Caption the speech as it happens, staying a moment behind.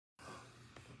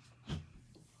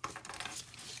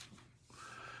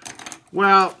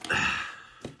Well,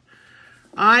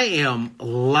 I am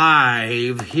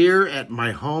live here at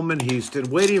my home in Houston,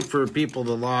 waiting for people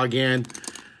to log in.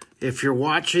 If you're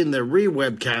watching the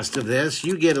re-webcast of this,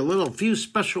 you get a few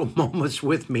special moments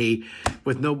with me,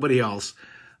 with nobody else.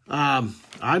 I'm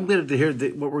going to hear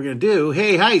what we're going to do.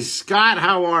 Hey, hi, Scott.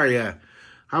 How are you?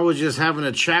 I was just having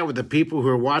a chat with the people who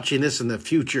are watching this in the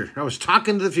future. I was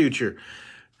talking to the future.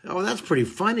 Oh, that's pretty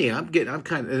funny. And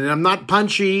I'm not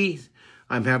punchy.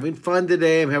 I'm having fun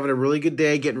today. I'm having a really good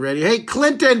day getting ready. Hey,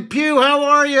 Clinton Pugh, how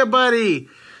are you, buddy?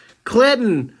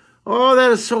 Clinton. Oh,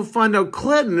 that is so fun. Now,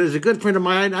 Clinton is a good friend of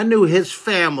mine. I knew his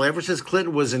family ever since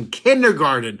Clinton was in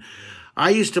kindergarten.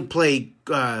 I used to play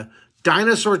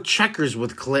dinosaur checkers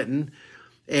with Clinton,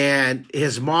 and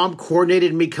his mom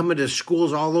coordinated me coming to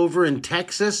schools all over in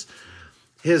Texas.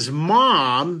 His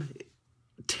mom,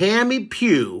 Tammy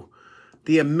Pugh,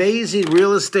 the amazing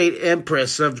real estate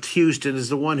empress of Houston, is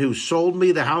the one who sold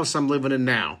me the house I'm living in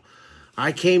now.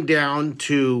 I came down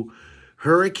to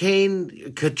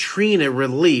Hurricane Katrina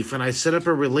relief, and I set up a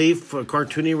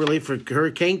cartooning relief for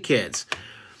hurricane kids.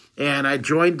 And I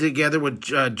joined together with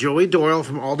Joey Doyle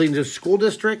from Aldine School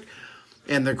District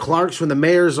and the Clarks from the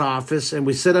mayor's office, and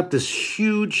we set up this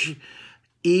huge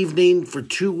evening for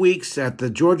 2 weeks at the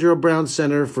George Earl Brown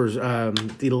Center for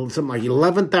something like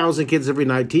 11,000 kids every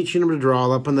night, teaching them to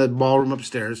draw up in the ballroom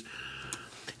upstairs.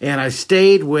 And I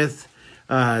stayed with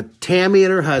Tammy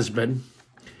and her husband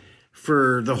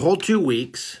for the whole 2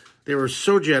 weeks. They were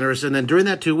so generous. And then during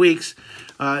that 2 weeks,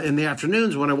 in the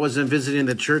afternoons when I wasn't visiting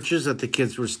the churches that the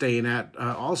kids were staying at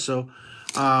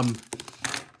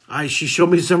she showed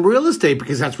me some real estate,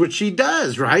 because that's what she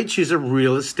does, right? She's a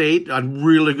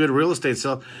really good real estate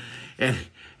seller. And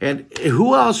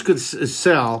who else could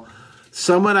sell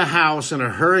someone a house in a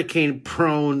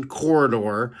hurricane-prone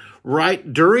corridor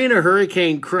right during a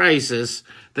hurricane crisis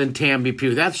than Tammy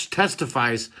Pugh? That's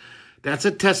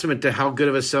a testament to how good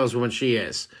of a saleswoman she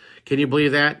is. Can you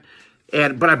believe that?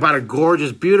 But I bought a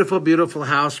gorgeous, beautiful, beautiful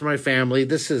house for my family.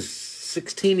 This is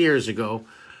 16 years ago.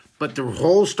 But the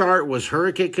whole start was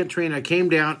Hurricane Katrina. I came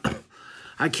down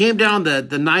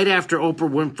the night after Oprah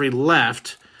Winfrey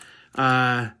left,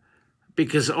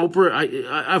 because Oprah,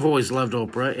 I've always loved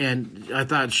Oprah, and I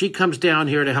thought, she comes down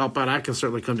here to help out, I can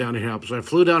certainly come down and help. So I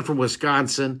flew down from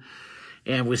Wisconsin,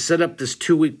 and we set up this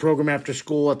 2-week program after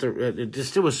school.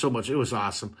 It was so much. It was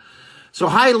awesome. So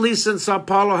hi, Lisa in Sao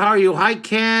Paulo. How are you? Hi,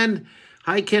 Ken.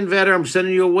 Hi, Ken Vetter. I'm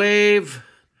sending you a wave.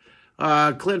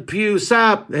 Clinton Pugh,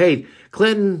 sup? Hey,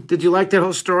 Clinton, did you like that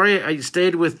whole story? I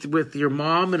stayed with your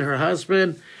mom and her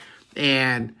husband,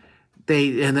 and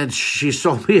then she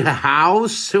sold me a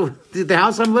house. So the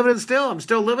house I'm living in I'm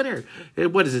still living here.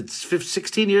 What is it,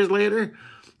 16 years later?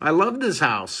 I love this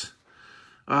house.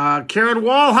 Karen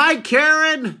Wall, hi,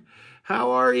 Karen.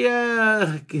 How are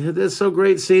you? It's so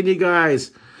great seeing you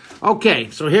guys. Okay,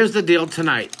 so here's the deal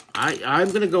tonight. I'm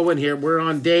going to go in here. We're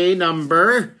on day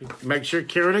number, make sure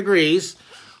Karen agrees.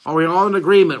 Are we all in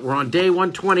agreement? We're on day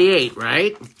 128,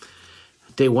 right?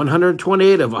 Day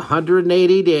 128 of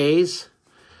 180 days.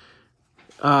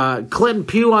 Clinton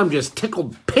Pugh, I'm just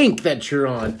tickled pink that you're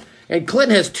on. And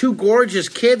Clinton has 2 gorgeous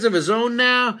kids of his own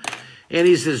now. And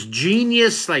he's this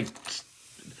genius, Clinton,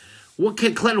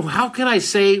 how can I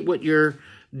say what you're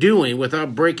doing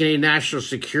without breaking any national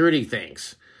security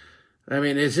things? I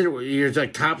mean, you're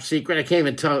like top secret? I can't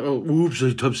even tell. Oh, oops,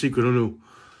 top secret, I don't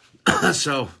know.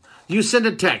 So you send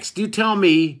a text. You tell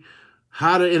me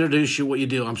how to introduce you, what you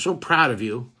do. I'm so proud of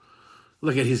you.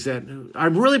 Look at, he said,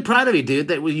 I'm really proud of you, dude,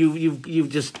 that you've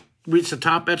just reached the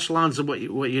top echelons of what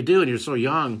you do, and you're so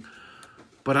young.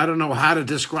 But I don't know how to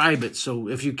describe it. So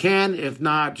if you can, if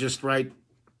not, just write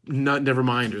never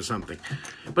mind or something.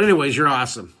 But anyways, you're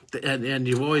awesome. And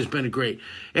you've always been great.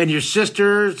 And your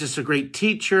sister's just a great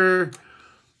teacher.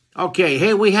 Okay,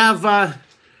 hey, we have,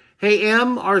 hey,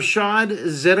 M. Arshad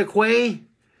Zedekwe.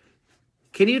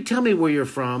 Can you tell me where you're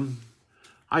from?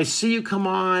 I see you come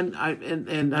on,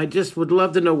 and I just would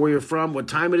love to know where you're from, what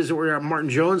time it is, where you're at. Martin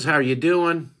Jones, how are you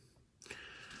doing?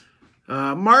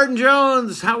 Martin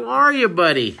Jones, how are you,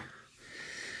 buddy?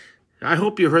 I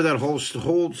hope you heard that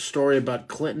whole story about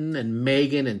Clinton and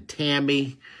Megan and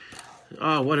Tammy.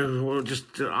 Oh, what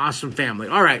just an awesome family.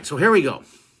 All right, so here we go.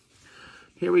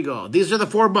 Here we go. These are the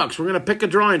 4 books. We're going to pick a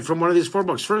drawing from one of these 4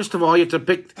 books. First of all, you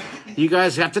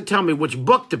guys have to tell me which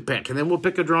book to pick, and then we'll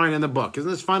pick a drawing in the book. Isn't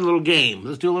this a fun little game?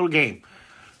 Let's do a little game.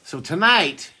 So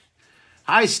tonight,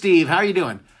 hi, Steve. How are you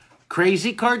doing?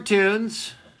 Crazy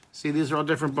Cartoons. See, these are all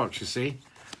different books, you see?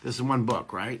 This is one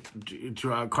book, right?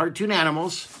 Cartoon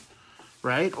Animals,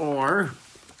 right? Or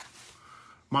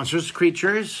Monstrous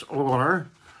Creatures, or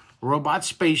Robot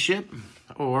Spaceship.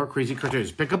 or Crazy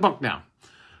Cartoons. Pick a book now.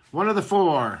 One of the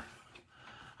four.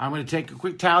 I'm going to take a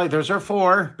quick tally. There's our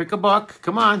four. Pick a book.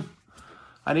 Come on.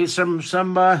 I need some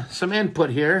input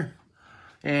here.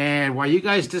 And while you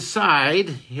guys decide,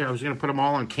 here, I was going to put them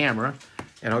all on camera,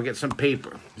 and I'll get some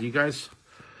paper. You guys,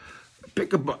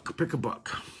 pick a book. Pick a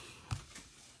book.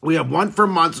 We have one for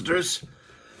monsters.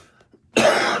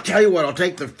 I'll tell you what, I'll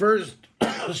take the first,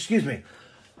 excuse me.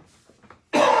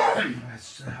 I'll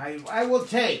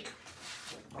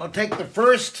take the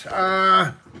first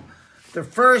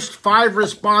 5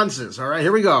 responses. All right,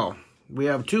 here we go. We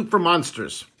have 2 for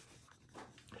monsters.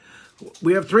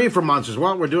 We have 3 for monsters.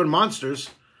 Well, we're doing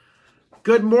monsters.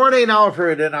 Good morning,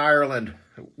 Alfred in Ireland.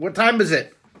 What time is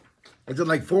it? Is it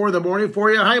like 4 in the morning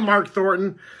for you? Hi, Mark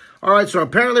Thornton. All right, so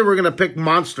apparently we're going to pick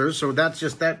monsters. So that's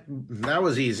just that. That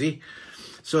was easy.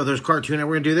 So there's cartoon, and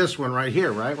we're going to do this one right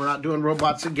here, right? We're not doing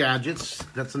robots and gadgets.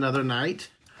 That's another night.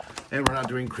 And we're not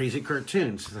doing crazy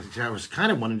cartoons. I was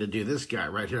kind of wanting to do this guy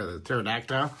right here, the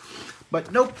pterodactyl.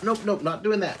 But nope, not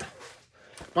doing that.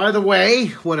 By the way,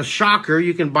 what a shocker.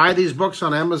 You can buy these books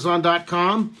on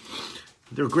Amazon.com.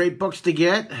 They're great books to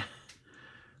get.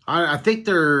 I think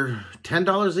they're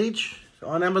 $10 each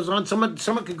on Amazon. Someone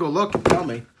could go look and tell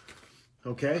me.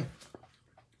 Okay.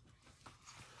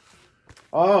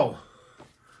 Oh.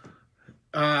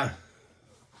 I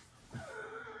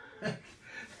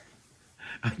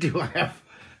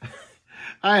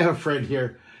have a friend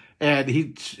here, and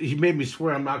he made me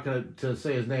swear I'm not going to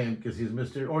say his name because he's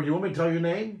Mr. Or you want me to tell your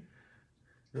name?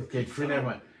 Okay, never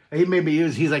mind. He made me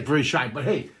use. He's like very shy. But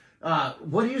hey,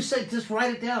 what do you say? Just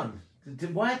write it down.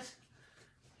 What?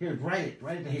 Here, write it.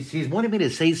 Write it down. He's wanted me to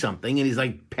say something, and he's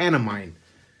like pantomime.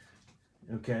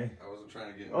 Okay. I wasn't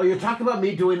trying to get. Oh, you're talking about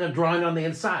me doing a drawing on the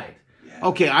inside. Yeah.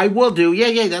 Okay, I will do.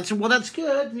 Yeah. That's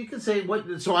good. You can say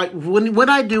what. So when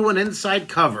I do an inside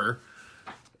cover.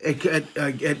 At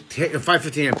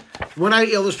 5:15 a.m. When I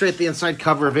illustrate the inside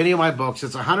cover of any of my books,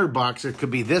 it's $100. It could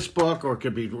be this book, or it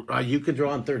could be you can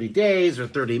draw in 30 days or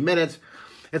 30 minutes.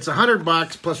 It's $100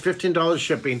 plus $15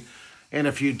 shipping, and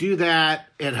if you do that,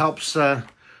 it helps the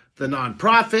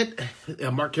nonprofit,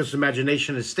 Mark Kistler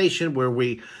Imagination and Station, where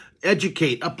we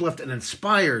educate, uplift, and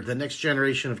inspire the next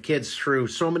generation of kids through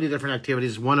so many different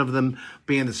activities. One of them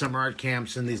being the summer art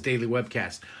camps and these daily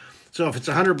webcasts. So if it's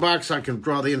 $100, I can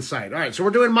draw the inside. All right, so we're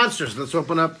doing monsters. Let's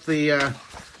open up the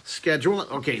schedule.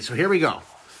 Okay, so here we go.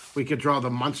 We could draw the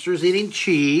monsters eating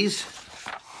cheese,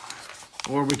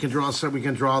 or we can draw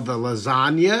the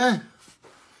lasagna.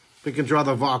 We can draw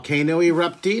the volcano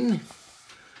erupting.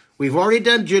 We've already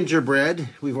done gingerbread.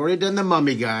 We've already done the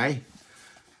mummy guy.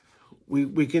 The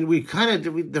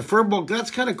Furblob. That's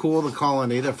kind of cool. The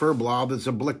colony, the Furblob. It's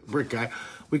a brick guy.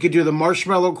 We could do the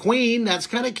marshmallow queen. That's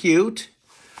kind of cute.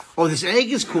 Oh, this egg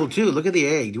is cool, too. Look at the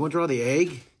egg. Do you want to draw the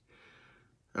egg?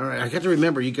 All right, I got to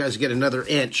remember you guys get another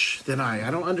inch than I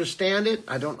don't understand it.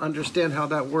 I don't understand how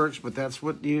that works, but that's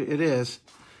what it is.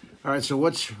 All right, so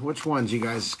which ones you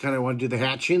guys kind of want to do the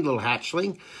hatching, little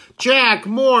hatchling? Jack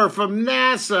Moore from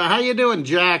NASA. How you doing,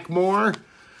 Jack Moore?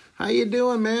 How you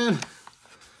doing, man?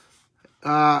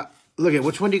 Look at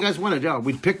which one do you guys want to do?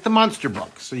 We picked the monster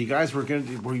book. So you guys were going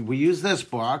to we use this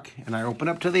book, and I open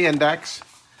up to the index.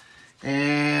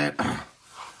 And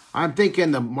I'm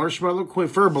thinking the Marshmallow Queen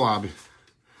Furblob.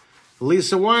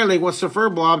 Lisa Wiley, what's the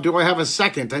Furblob? Do I have a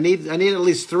second? I need at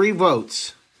least 3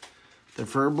 votes. The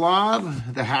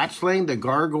Furblob, the Hatchling, the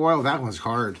Gargoyle. That one's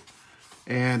hard.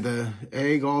 And the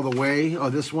Egg All the Way.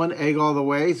 Oh, this one, Egg All the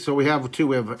Way. So we have 2.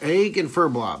 We have Egg and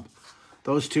Furblob.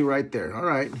 Those 2 right there. All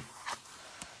right.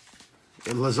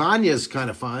 And lasagna is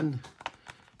kind of fun.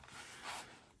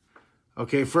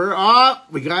 Okay, fur. Oh,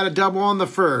 we got a double on the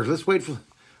fur. Let's wait for...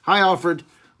 Hi, Alfred.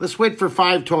 Let's wait for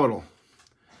 5 total.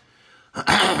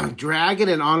 Dragon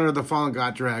in honor of the fallen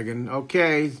god dragon.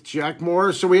 Okay, Jack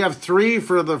Moore. So we have 3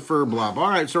 for the Furblob. All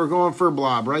right, so we're going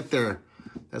Furblob right there.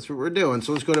 That's what we're doing.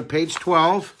 So let's go to page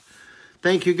 12.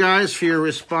 Thank you guys for your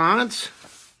response.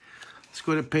 Let's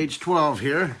go to page 12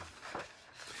 here.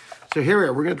 So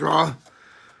here we're going to draw.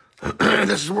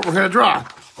 This is what we're going to draw.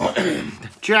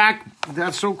 Jack,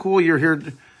 that's so cool you're here.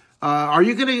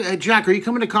 Jack, are you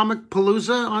coming to Comic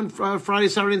Palooza on Friday,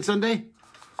 Saturday, and Sunday?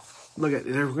 Look at,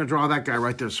 we're going to draw that guy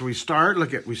right there. So we start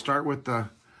with the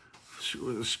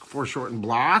foreshortened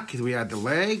block. We add the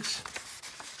legs.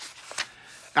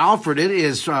 Alfred, it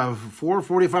is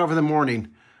 4:45 in the morning.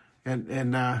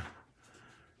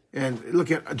 And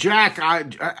look at Jack,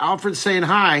 Alfred's saying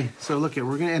hi. So look at,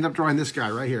 we're going to end up drawing this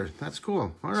guy right here. That's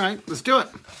cool. All right, let's do it.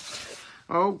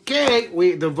 Okay,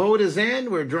 the vote is in.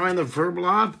 We're drawing the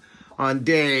Furblob on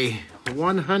day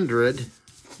 100.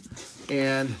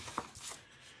 And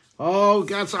Oh,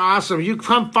 that's awesome. You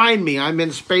come find me. I'm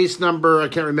in space number, I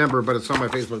can't remember, but it's on my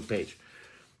Facebook page.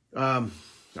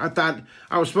 I thought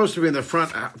I was supposed to be in the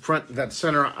front that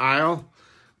center aisle,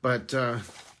 but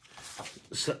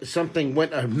something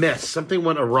went amiss. Something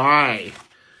went awry.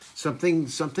 Something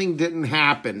didn't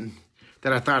happen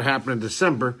that I thought happened in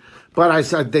December. But I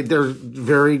said they're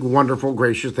very wonderful,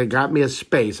 gracious. They got me a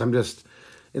space. I'm just,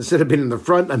 instead of being in the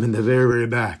front, I'm in the very, very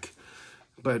back.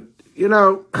 But, you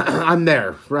know, I'm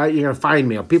there, right? You're going to find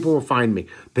me. People will find me.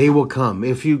 They will come.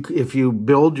 If you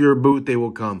build your booth, they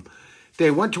will come. Day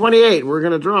 128, we're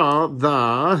going to draw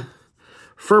the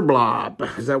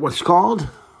Furblob. Is that what it's called?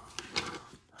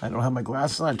 I don't have my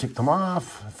glasses on. I took them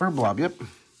off. Furblob, yep.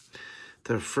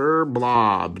 The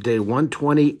Furblob, day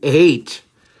 128.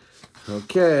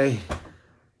 Okay.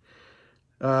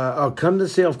 I'll come to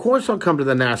see. Of course, I'll come to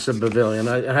the NASA Pavilion.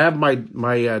 I have my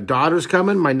daughters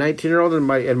coming. My 19-year-old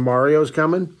and Mario's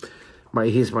coming.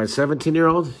 He's my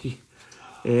 17-year-old.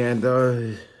 And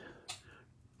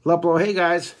Luplo, hey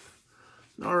guys.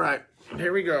 All right,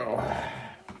 here we go.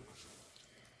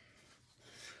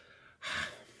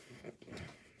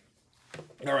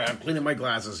 All right, I'm cleaning my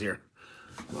glasses here.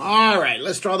 All right,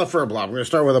 let's draw the Furblob. We're going to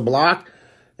start with a block.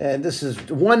 And this is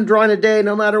one drawing a day,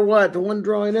 no matter what. One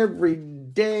drawing every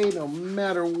day, no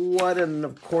matter what. And,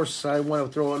 of course, I want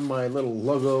to throw in my little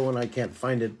logo, and I can't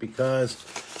find it because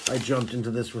I jumped into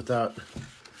this without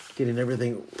getting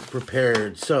everything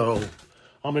prepared. So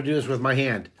I'm going to do this with my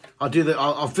hand.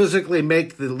 I'll physically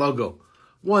make the logo.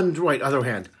 Other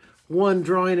hand. One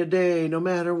drawing a day, no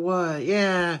matter what.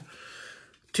 Yeah.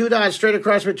 2 dots straight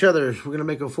across from each other. We're going to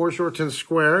make a foreshortened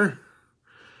square.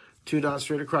 2 dots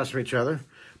straight across from each other.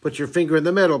 Put your finger in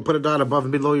the middle. Put a dot above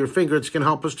and below your finger. It's going to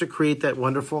help us to create that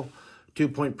wonderful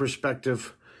 2-point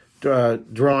perspective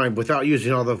drawing without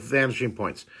using all the vanishing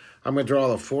points. I'm going to draw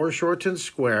the foreshortened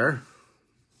square.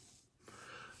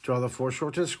 Draw the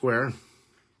foreshortened square.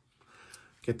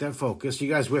 Get that focus. You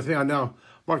guys with me? I know.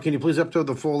 Mark, can you please upload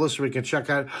the full list so we can check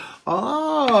out?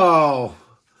 Oh,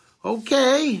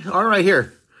 okay. All right,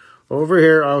 here. Over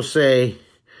here, I'll say,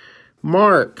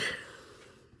 Mark,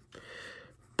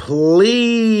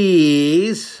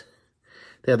 please.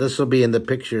 Yeah, this will be in the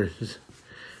picture.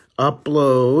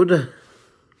 Upload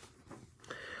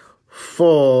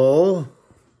full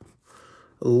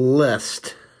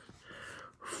list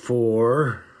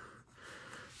for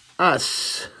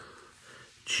us.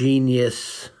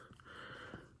 Genius,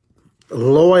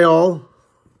 loyal,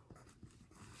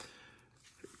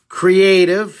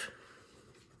 creative.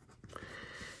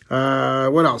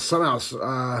 What else? Something else.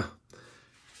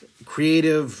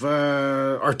 Creative,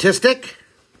 artistic.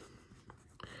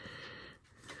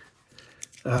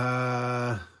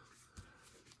 What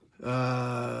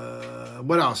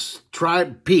else?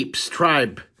 Tribe peeps.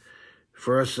 Tribe.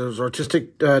 For us as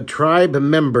artistic tribe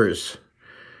members.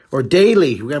 Or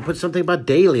daily. We got to put something about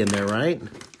daily in there, right?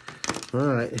 All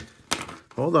right.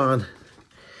 Hold on.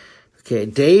 Okay.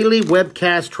 Daily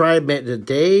webcast tribe.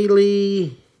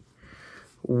 Daily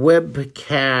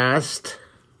webcast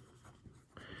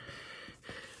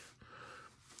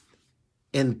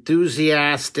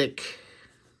enthusiastic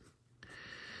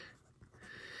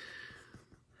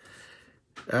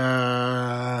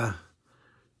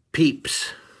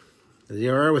peeps. Is he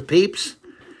all right with peeps?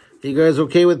 You guys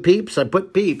okay with peeps? I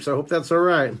put peeps. I hope that's all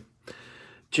right.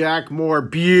 Jack Moore,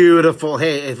 beautiful.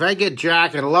 Hey, if I get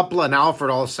Jack and Lupla and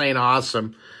Alfred all saying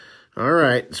awesome. All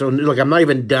right. So, look, I'm not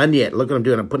even done yet. Look what I'm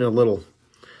doing. I'm putting a little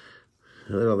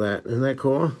of that. Isn't that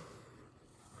cool?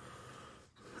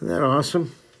 Isn't that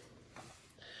awesome?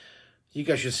 You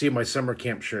guys should see my summer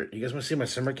camp shirt. You guys want to see my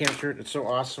summer camp shirt? It's so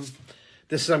awesome.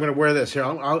 I'm going to wear this. Here,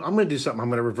 I'm going to do something. I'm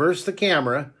going to reverse the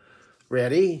camera.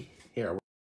 Ready? Here.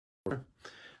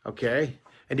 Okay.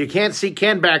 And you can't see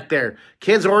Ken back there.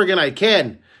 Ken's organized.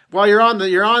 Ken, while you're on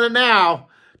it now.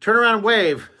 Turn around and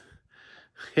wave.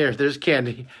 Here, there's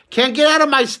Ken. Ken, get out of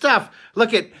my stuff.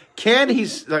 Look at Ken.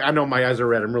 I know my eyes are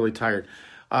red. I'm really tired.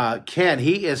 Ken,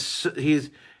 he is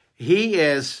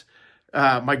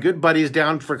my good buddies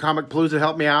down for Comic Palooza to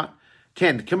help me out.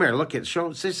 Ken, come here. Look at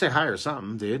say hi or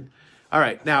something, dude. All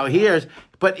right, now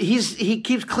but he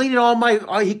keeps cleaning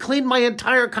he cleaned my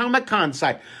entire Comic-Con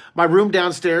site. My room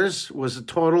downstairs was a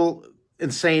total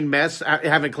insane mess. I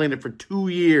haven't cleaned it for 2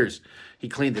 years. He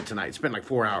cleaned it tonight. It's been like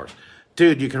 4 hours.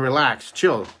 Dude, you can relax,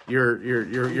 chill.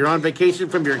 You're on vacation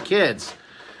from your kids.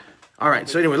 All right,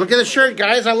 so anyway, look at the shirt,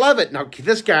 guys. I love it. Now,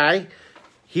 this guy,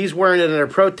 he's wearing it in a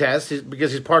protest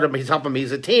because he's helping me.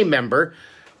 He's a team member,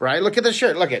 right? Look at the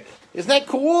shirt. Look at it. Isn't that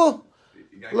cool?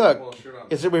 Look,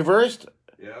 is it reversed?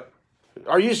 Yeah.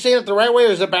 Are you saying it the right way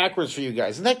or is it backwards for you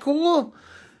guys? Isn't that cool?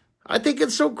 I think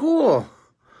it's so cool.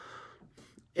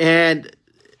 And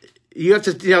you have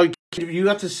to, you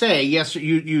have to say, yes,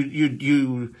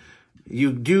 you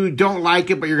don't like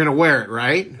it, but you're going to wear it,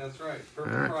 right? That's right.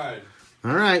 Purple Pride.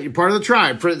 All right. You're part of the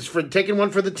tribe for taking one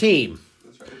for the team.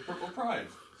 That's right. Purple Pride.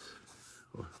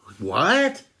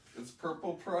 What? It's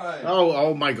Purple Pride.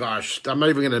 Oh my gosh. I'm not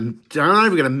even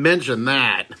gonna mention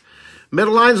that.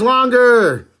 Middle line's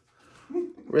longer.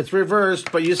 It's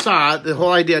reversed, but you saw it, the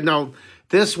whole idea. No,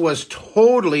 this was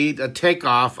totally a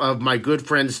takeoff of my good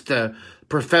friends, the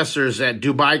professors at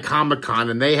Dubai Comic-Con,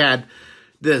 and they had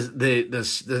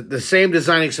the same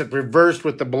design except reversed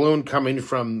with the balloon coming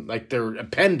from like their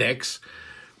appendix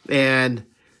and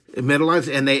middle lines,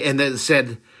 and they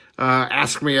said,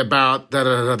 ask me about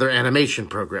their animation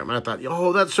program. And I thought,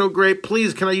 oh, that's so great.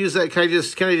 Please, can I use that? Can I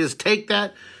just take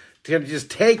that? Can I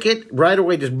just take it right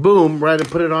away? Just boom, right, and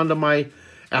put it onto my,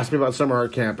 ask me about summer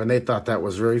art camp. And they thought that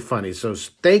was very funny. So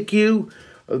thank you,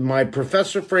 my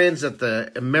professor friends at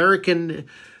the American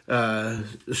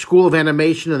School of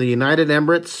Animation in the United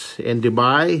Emirates in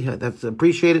Dubai. That's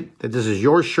appreciated. That this is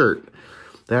your shirt.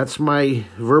 That's my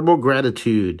verbal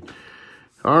gratitude.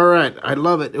 All right. I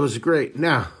love it. It was great.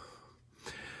 Now,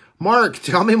 Mark,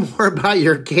 tell me more about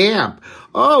your camp.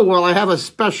 Oh, well, I have a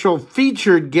special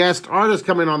featured guest artist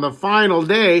coming on the final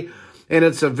day, and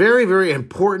it's a very, very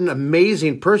important,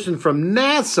 amazing person from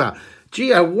NASA.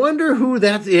 Gee, I wonder who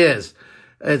that is.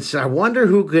 I wonder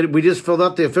who could, we just filled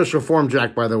out the official form,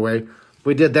 Jack, by the way.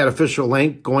 We did that official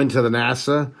link going to the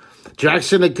NASA.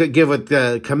 Jackson could give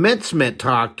a commencement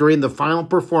talk during the final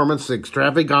performance, the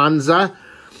extravaganza.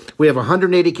 We have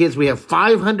 180 kids. We have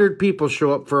 500 people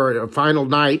show up for a final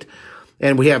night.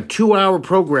 And we have a 2-hour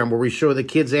program where we show the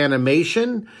kids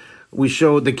animation. We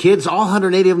show the kids, all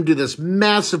 180 of them, do this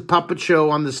massive puppet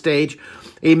show on the stage.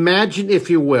 Imagine,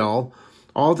 if you will,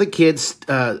 all the kids,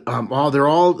 they're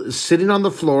all sitting on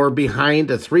the floor behind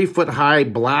a 3-foot-high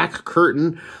black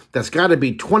curtain that's got to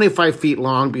be 25 feet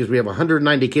long because we have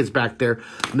 190 kids back there.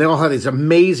 And they all have these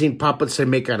amazing puppets they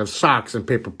make out of socks and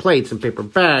paper plates and paper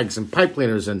bags and pipe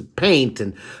cleaners and paint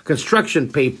and construction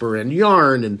paper and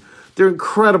yarn. And they're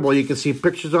incredible. You can see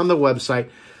pictures on the website.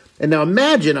 And now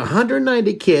imagine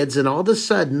 190 kids, and all of a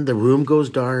sudden the room goes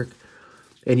dark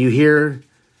and you hear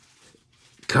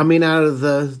coming out of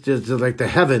the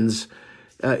heavens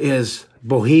is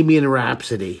Bohemian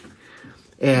Rhapsody.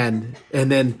 And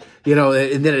then,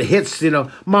 and then it hits,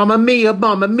 Mamma Mia,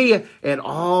 Mamma Mia. And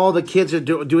all the kids are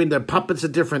doing their puppets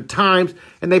at different times.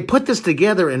 And they put this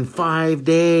together in 5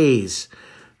 days.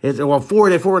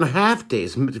 4.5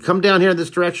 days. Come down here in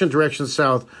this direction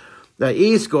south,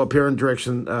 east, go up here in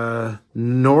direction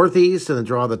northeast, and then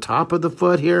draw the top of the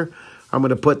foot here. I'm going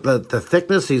to put the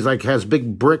thickness. He's has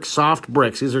big bricks, soft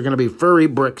bricks. These are going to be furry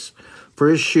bricks for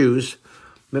his shoes.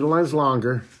 Middle line's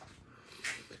longer.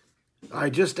 I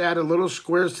just added little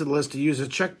squares to the list to use as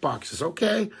check boxes.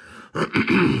 Okay.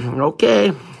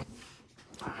 Okay.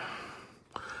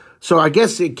 So I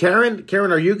guess, Karen,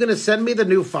 are you going to send me the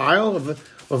new file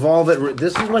of all that?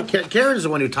 This is what Karen's the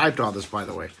one who typed all this, by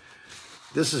the way.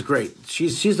 This is great.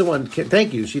 She's the one.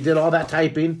 Thank you. She did all that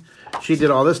typing. She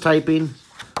did all this typing.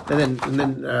 And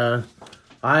then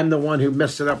I'm the one who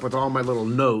messed it up with all my little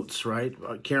notes, right?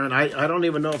 Karen, I don't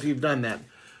even know if you've done that.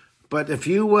 But if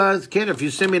you if you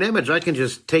send me an image, I can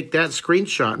just take that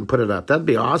screenshot and put it up. That'd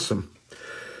be awesome.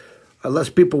 Unless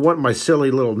people want my silly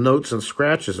little notes and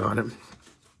scratches on it.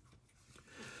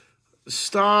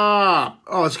 Stop.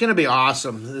 Oh, it's going to be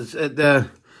awesome. The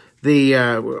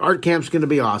art camp's going to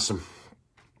be awesome.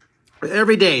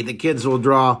 Every day the kids will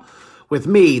draw with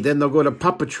me. Then they'll go to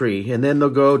puppetry. And then they'll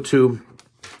go to,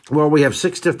 we have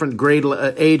 6 different grade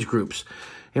age groups.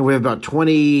 And we have about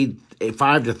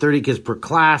 25 to 30 kids per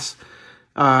class.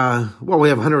 We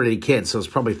have 180 kids, so it's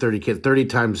probably 30 kids. 30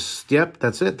 times, yep,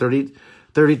 that's it.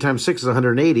 30 times 6 is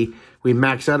 180. We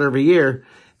max out every year.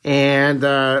 And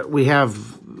we have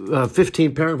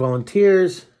 15 parent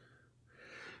volunteers.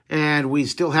 And we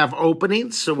still have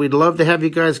openings, so we'd love to have you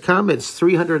guys come. It's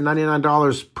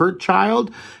 $399 per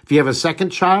child. If you have a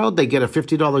second child, they get a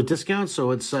 $50 discount,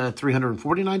 so it's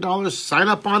 $349. Sign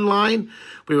up online.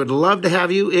 We would love to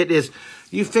have you. It is,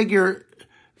 you figure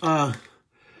a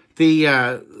day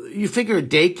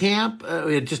camp,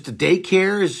 just a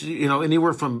daycare is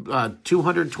anywhere from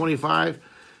 $225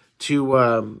 to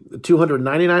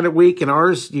 $299 a week. And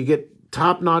ours, you get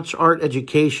top-notch art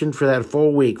education for that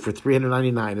full week for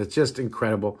 $399. It's just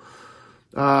incredible.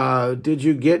 Did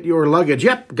you get your luggage?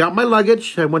 Yep, got my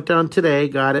luggage. I went down today,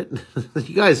 got it.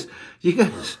 You guys,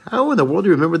 how in the world do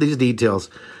you remember these details?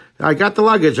 I got the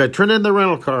luggage. I turned in the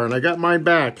rental car, and I got mine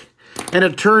back. And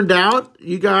it turned out,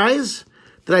 you guys,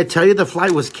 Did I tell you the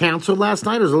flight was canceled last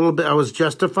night? It was a little bit, I was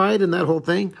justified in that whole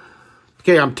thing.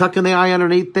 Okay, I'm tucking the eye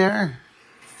underneath there.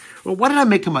 Well, what did I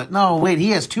make him a... No, wait, he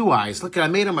has 2 eyes. Look, I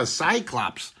made him a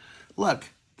cyclops. Look,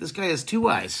 this guy has 2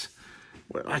 eyes.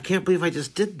 Well, I can't believe I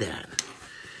just did that.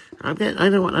 I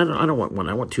don't want one.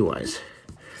 I want 2 eyes.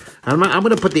 I'm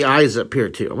going to put the eyes up here,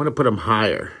 too. I'm going to put them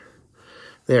higher.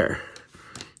 There.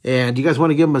 And you guys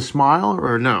want to give him a smile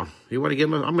or no? You want to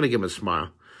give him I'm going to give him a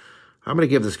smile. I'm going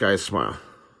to give this guy a smile.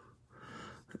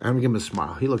 I'm going to give him a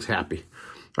smile. He looks happy.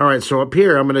 All right, so up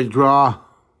here, I'm going to draw...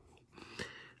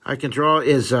 I can draw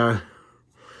is, okay,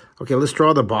 let's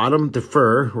draw the bottom, the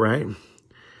fur, right? I'm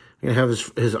going to have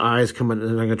his eyes coming, and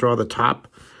I'm going to draw the top,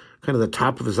 kind of the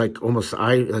top of his, like, almost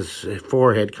his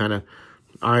forehead, kind of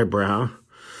eyebrow.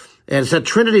 And it's at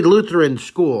Trinity Lutheran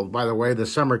School, by the way, the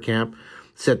summer camp.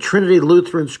 It's at Trinity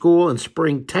Lutheran School in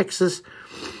Spring, Texas.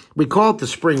 We call it the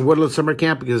Spring Woodland Summer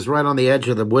Camp because it's right on the edge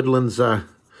of the Woodlands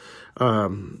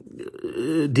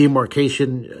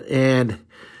demarcation, and...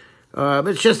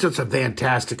 it's a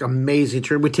fantastic, amazing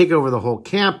trip. We take over the whole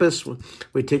campus.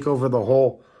 We take over the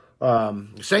whole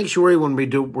sanctuary when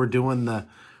we're doing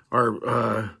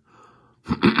our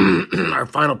our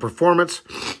final performance.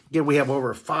 Again, we have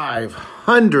over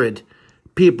 500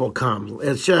 people come.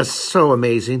 It's just so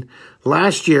amazing.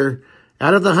 Last year,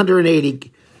 out of the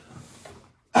 180,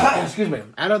 excuse me,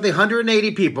 out of the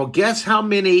 180 people, guess how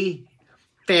many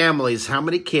families, how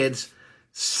many kids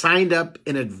signed up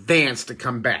in advance to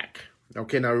come back?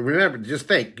 Okay, now remember, just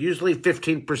think, usually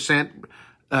 15%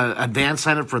 advance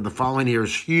sign up for the following year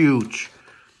is huge.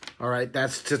 All right,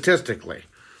 that's statistically.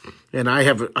 And I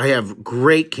have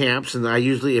great camps, and I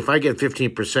usually, if I get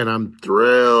 15%, I'm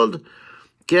thrilled.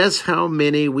 Guess how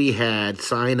many we had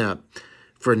sign up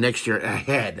for next year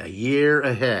ahead, a year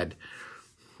ahead.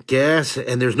 Guess,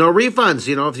 and there's no refunds,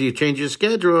 if you change your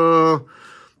schedule.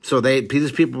 So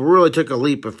these people really took a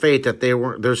leap of faith that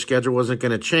their schedule wasn't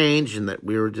going to change and that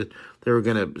they were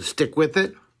going to stick with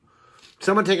it.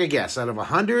 Someone take a guess. Out of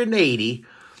 180,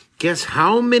 guess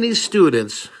how many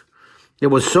students? It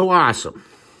was so awesome.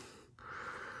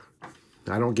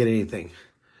 I don't get anything.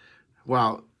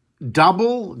 Well,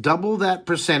 double that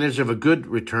percentage of a good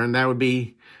return. That would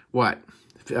be what?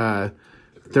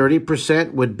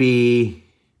 30% would be.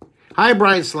 Hi,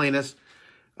 Brian Salinas.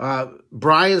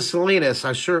 Brian Salinas,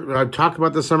 I talked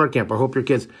about the summer camp. I hope your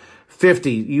kids,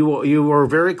 50. You were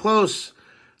very close,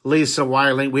 Lisa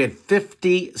Weiling. We had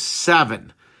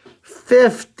 57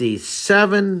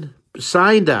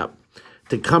 signed up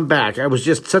to come back. I was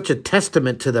just such a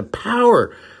testament to the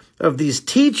power of these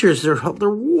teachers. They're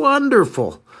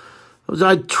wonderful.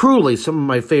 Truly some of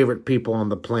my favorite people on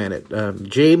the planet.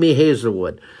 Jamie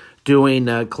Hazelwood doing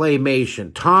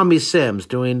claymation. Tommy Sims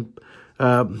doing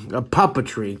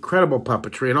puppetry, incredible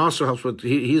puppetry, and also helps with,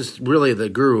 he's really the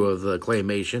guru of the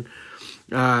claymation.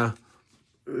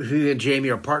 He and Jamie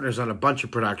are partners on a bunch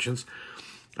of productions.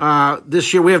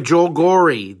 This year we have Joel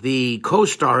Gorey, the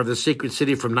co-star of The Secret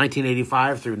City from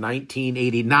 1985 through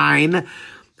 1989.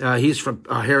 He's from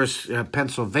Harris,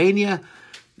 Pennsylvania,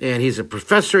 and he's a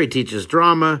professor. He teaches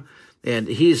drama, and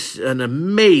he's an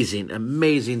amazing,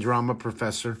 amazing drama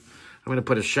professor. I'm going to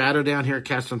put a shadow down here,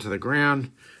 cast onto the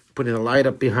ground. Putting a light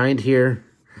up behind here.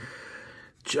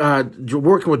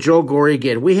 Working with Joe Gorey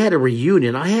again. We had a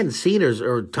reunion. I hadn't seen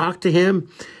or talked to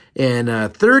him in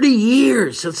 30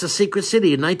 years since The Secret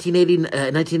City. In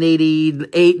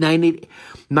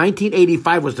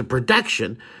 1985 was the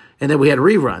production, and then we had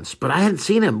reruns. But I hadn't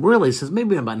seen him really since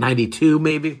maybe about 92,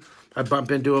 maybe. I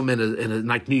bumped into him in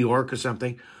like New York or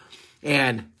something.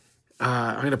 And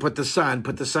I'm going to put the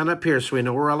sun up here so we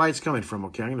know where our light's coming from.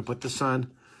 Okay, I'm going to put the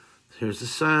sun. Here's the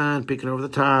sun peeking over the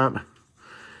top.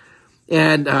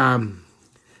 And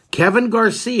Kevin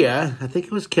Garcia, I think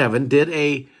it was Kevin,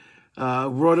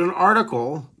 wrote an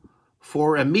article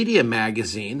for a media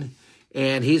magazine,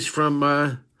 and he's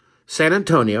from San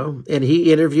Antonio, and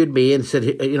he interviewed me and said,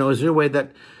 is there a way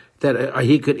that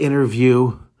he could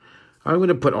interview? I'm going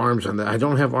to put arms on that. I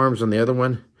don't have arms on the other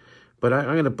one, but I'm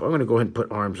going to go ahead and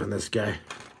put arms on this guy.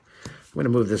 I'm going to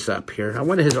move this up here. I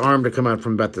wanted his arm to come out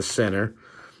from about the center.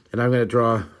 And I'm going to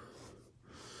draw,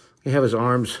 you have his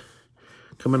arms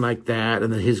coming like that,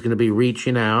 and then he's going to be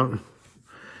reaching out.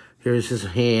 Here's his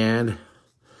hand.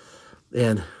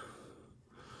 And,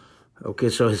 okay,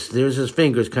 so there's his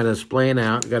fingers kind of splaying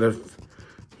out. Got to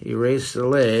erase the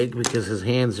leg because his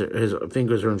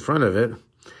fingers are in front of it.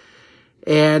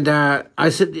 And I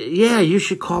said, yeah, you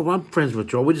should call. Well, I'm friends with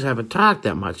Joel. We just haven't talked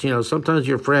that much. Sometimes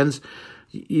you're friends,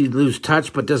 you lose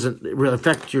touch, but doesn't really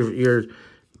affect your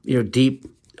deep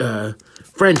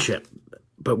friendship.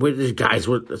 But with these guys,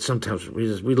 sometimes we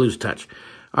lose touch.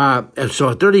 And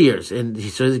so 30 years. And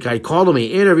so this guy called me,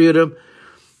 interviewed him,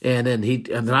 and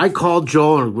then I called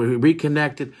Joel and we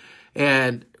reconnected.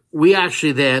 And we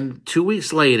actually then, 2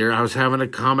 weeks later, I was having a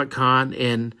Comic-Con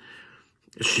in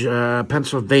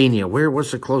Pennsylvania.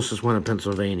 What's the closest one in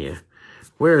Pennsylvania?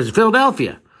 Where is it?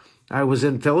 Philadelphia. I was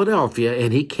in Philadelphia,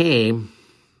 and he came,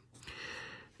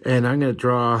 and I'm going to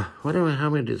draw, how am I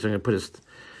going to do this? I'm going to put his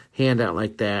hand out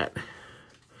like that.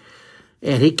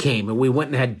 And he came, and we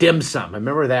went and had dim sum. I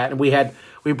remember that. And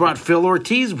we brought Phil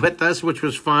Ortiz with us, which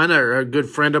was fun, a good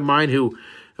friend of mine who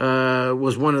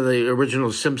was one of the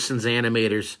original Simpsons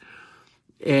animators.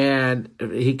 And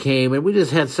he came, and we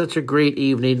just had such a great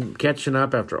evening catching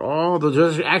up after all those.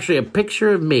 There's actually a picture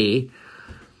of me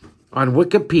on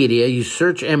Wikipedia. You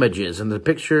search images, and the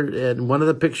picture, and one of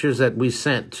the pictures that we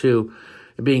sent to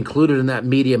be included in that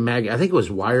media mag. I think it was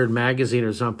Wired magazine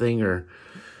or something, or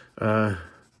it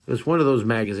was one of those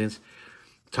magazines.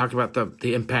 Talked about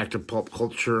the impact of pulp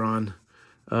culture on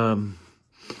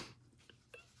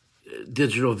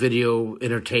digital video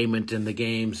entertainment and the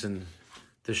games, and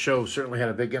the show certainly had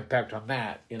a big impact on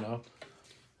that, you know.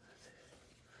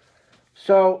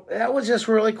 So that was just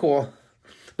really cool.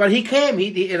 But he came,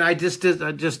 and I just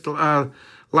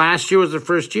last year was the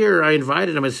first year I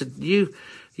invited him. I said,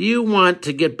 you want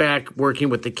to get back working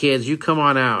with the kids, you come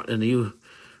on out, and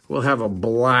we'll have a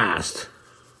blast.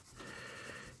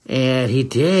 And he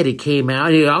did. He came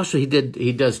out. He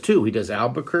does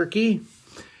Albuquerque.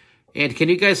 And can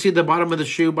you guys see the bottom of the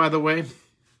shoe, by the way?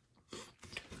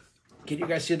 Can you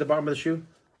guys see the bottom of the shoe?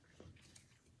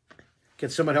 Can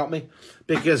someone help me?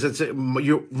 Because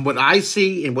what I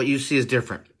see and what you see is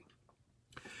different.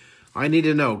 I need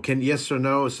to know. Yes or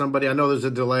no? Somebody, I know there's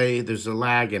a delay. There's a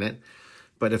lag in it.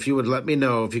 But if you would let me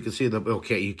know if you can see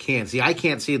okay, you can't see. I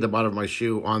can't see the bottom of my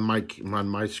shoe on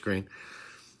my screen.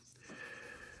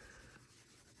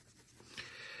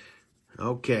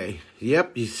 Okay.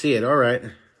 Yep, you see it. All right.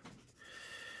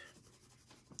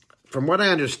 From what I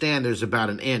understand, there's about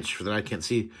an inch that I can't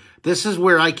see. This is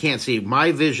where I can't see.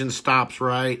 My vision stops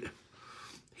right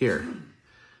here.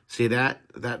 See that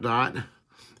dot?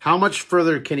 How much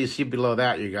further can you see below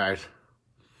that, you guys?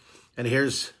 And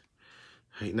here's,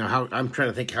 how I'm trying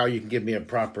to think how you can give me a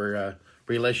proper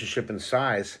relationship in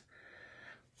size.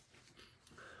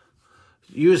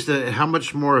 How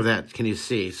much more of that can you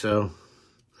see? So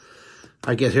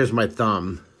I guess here's my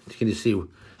thumb. Can you see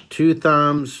 2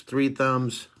 thumbs, 3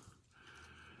 thumbs?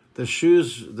 The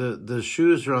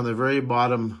shoes are on the very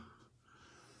bottom,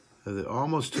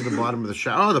 almost to the bottom of the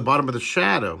shadow. Oh, the bottom of the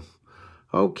shadow.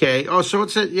 Okay. Oh, so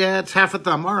it's half a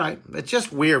thumb. All right. It's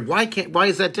just weird. Why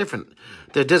is that different?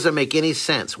 That doesn't make any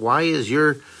sense. Why is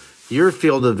your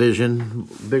field of vision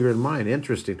bigger than mine?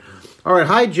 Interesting. All right.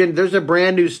 Hi, Jen. There's a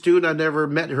brand new student. I've never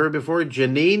met her before.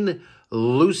 Janine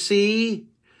Lucy.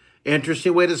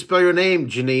 Interesting way to spell your name,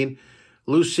 Janine.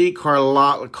 Lucy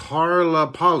Carla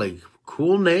Polly.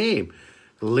 Cool name.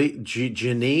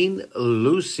 Janine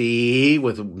Lucy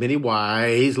with many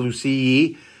Y's.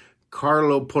 Lucy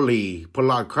Carlopoli.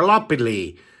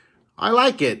 I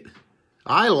like it.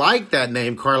 I like that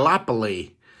name,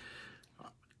 Carlopoli.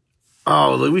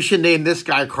 Oh, we should name this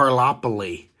guy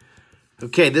Carlopoli.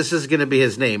 Okay, this is going to be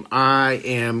his name. I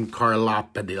am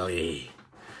Carlopoli.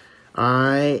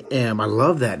 I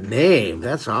love that name.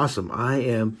 That's awesome. I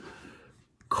am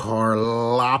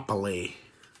Carlopoli.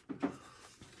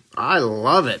 I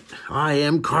love it. I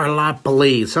am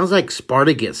Carlopoli. It sounds like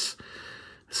Spartacus.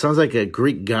 It sounds like a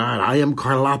Greek god. I am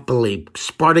Carlopoli,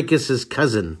 Spartacus's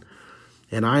cousin.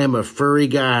 And I am a furry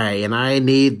guy, and I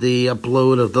need the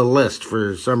upload of the list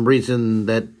for some reason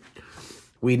that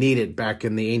we needed back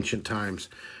in the ancient times.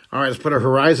 All right, let's put a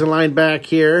horizon line back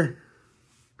here.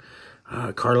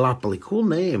 Carlopoli, cool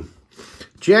name.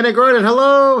 Janet Gordon,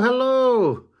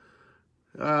 hello.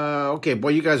 Okay, boy,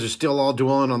 you guys are still all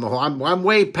dwelling on the whole. I'm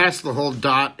way past the whole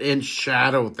dot and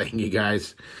shadow thing, you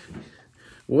guys.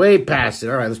 Way past it.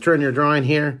 All right, let's turn your drawing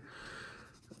here.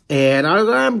 And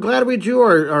I'm glad we drew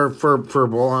our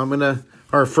Furblob.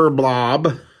 Our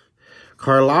Furblob.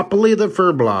 Carlopoli the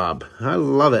Furblob. I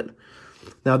love it.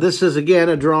 Now, this is, again,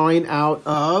 a drawing out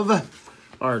of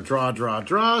our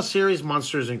Draw series,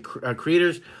 Monsters and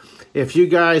Creators. If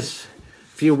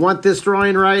you want this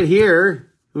drawing right here,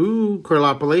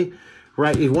 Carlopoli,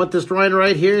 right? You want this drawing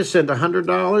right here? Send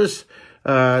 $100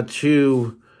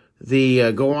 to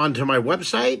the. Go on to my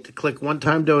website, click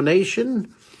one-time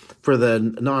donation for the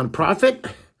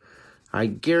nonprofit. I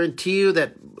guarantee you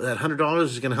that $100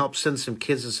 is going to help send some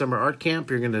kids to summer art camp.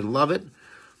 You're going to love it,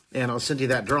 and I'll send you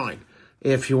that drawing.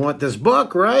 If you want this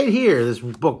book right here,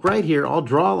 I'll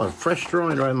draw a fresh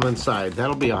drawing right on the inside.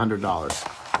 That'll be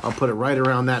 $100. I'll put it right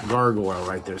around that gargoyle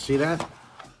right there. See that?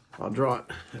 I'll draw it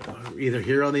either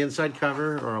here on the inside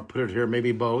cover, or I'll put it here,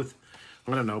 maybe both.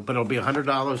 I don't know, but it'll be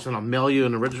 $100, and I'll mail you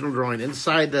an original drawing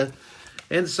inside the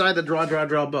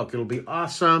draw book. It'll be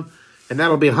awesome, and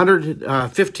that'll be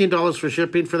 $15 for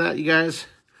shipping for that, you guys.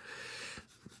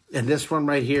 And this one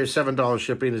right here, $7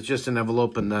 shipping, is just an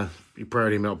envelope and the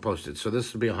priority mail postage. So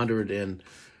this will be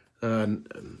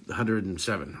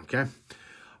 $107. Okay.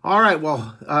 All right.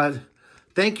 Well,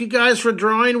 thank you guys for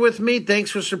drawing with me. Thanks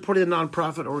for supporting the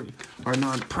nonprofit, or our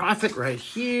nonprofit right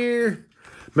here.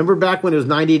 Remember back when it was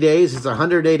 90 days? It's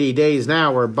 180 days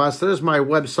now. We're bust. There's my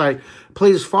website.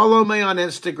 Please follow me on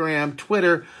Instagram,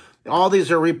 Twitter. All these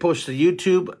are reposted to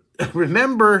YouTube.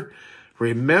 Remember,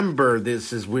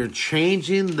 we're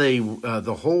changing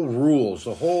the whole rules,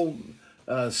 the whole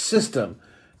system,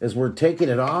 as we're taking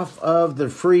it off of the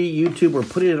free YouTube. We're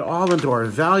putting it all into our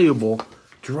valuable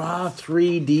Draw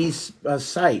 3D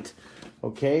site.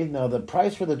 Okay, now the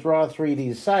price for the Draw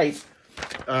 3D site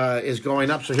is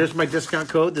going up. So here's my discount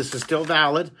code. This is still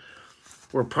valid.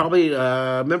 We're probably,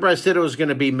 remember I said it was going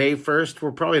to be May 1st?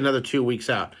 We're probably another 2 weeks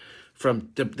out. From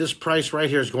this price right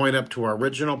here is going up to our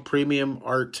original premium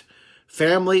art,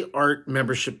 family art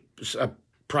membership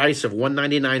price of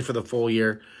 $199 for the full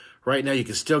year. Right now you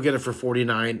can still get it for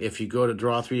 $49 if you go to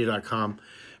draw3d.com.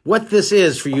 What this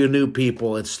is for you new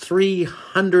people, it's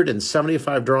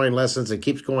 375 drawing lessons. It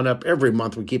keeps going up every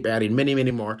month. We keep adding many, many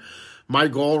more. My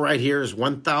goal right here is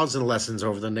 1,000 lessons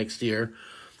over the next year.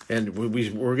 And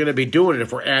we're going to be doing it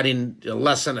if we're adding a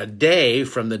lesson a day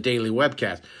from the daily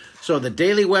webcast. So the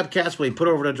daily webcast we put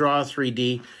over to Draw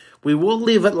 3D. We will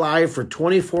leave it live for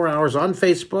 24 hours on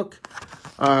Facebook.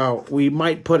 We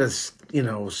might put a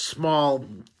small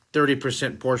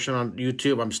 30% portion on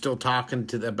YouTube. I'm still talking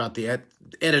to about the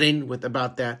editing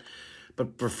about that.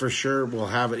 But for sure, we'll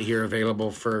have it here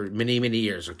available for many, many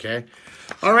years, okay?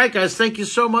 All right, guys, thank you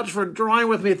so much for drawing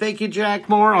with me. Thank you, Jack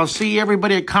Moore. I'll see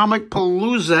everybody at Comic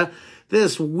Palooza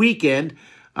this weekend.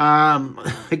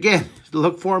 Again,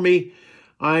 look for me.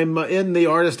 I'm in the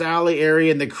Artist Alley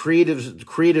area in the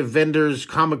creative vendors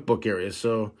comic book area.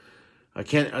 So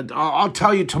I'll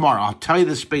tell you tomorrow. I'll tell you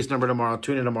the space number tomorrow. I'll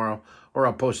tune in tomorrow, or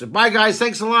I'll post it. Bye, guys.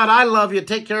 Thanks a lot. I love you.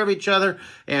 Take care of each other.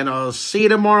 And I'll see you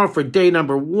tomorrow for day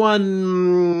number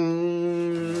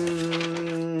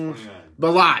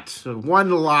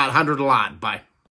 100 lot. Bye.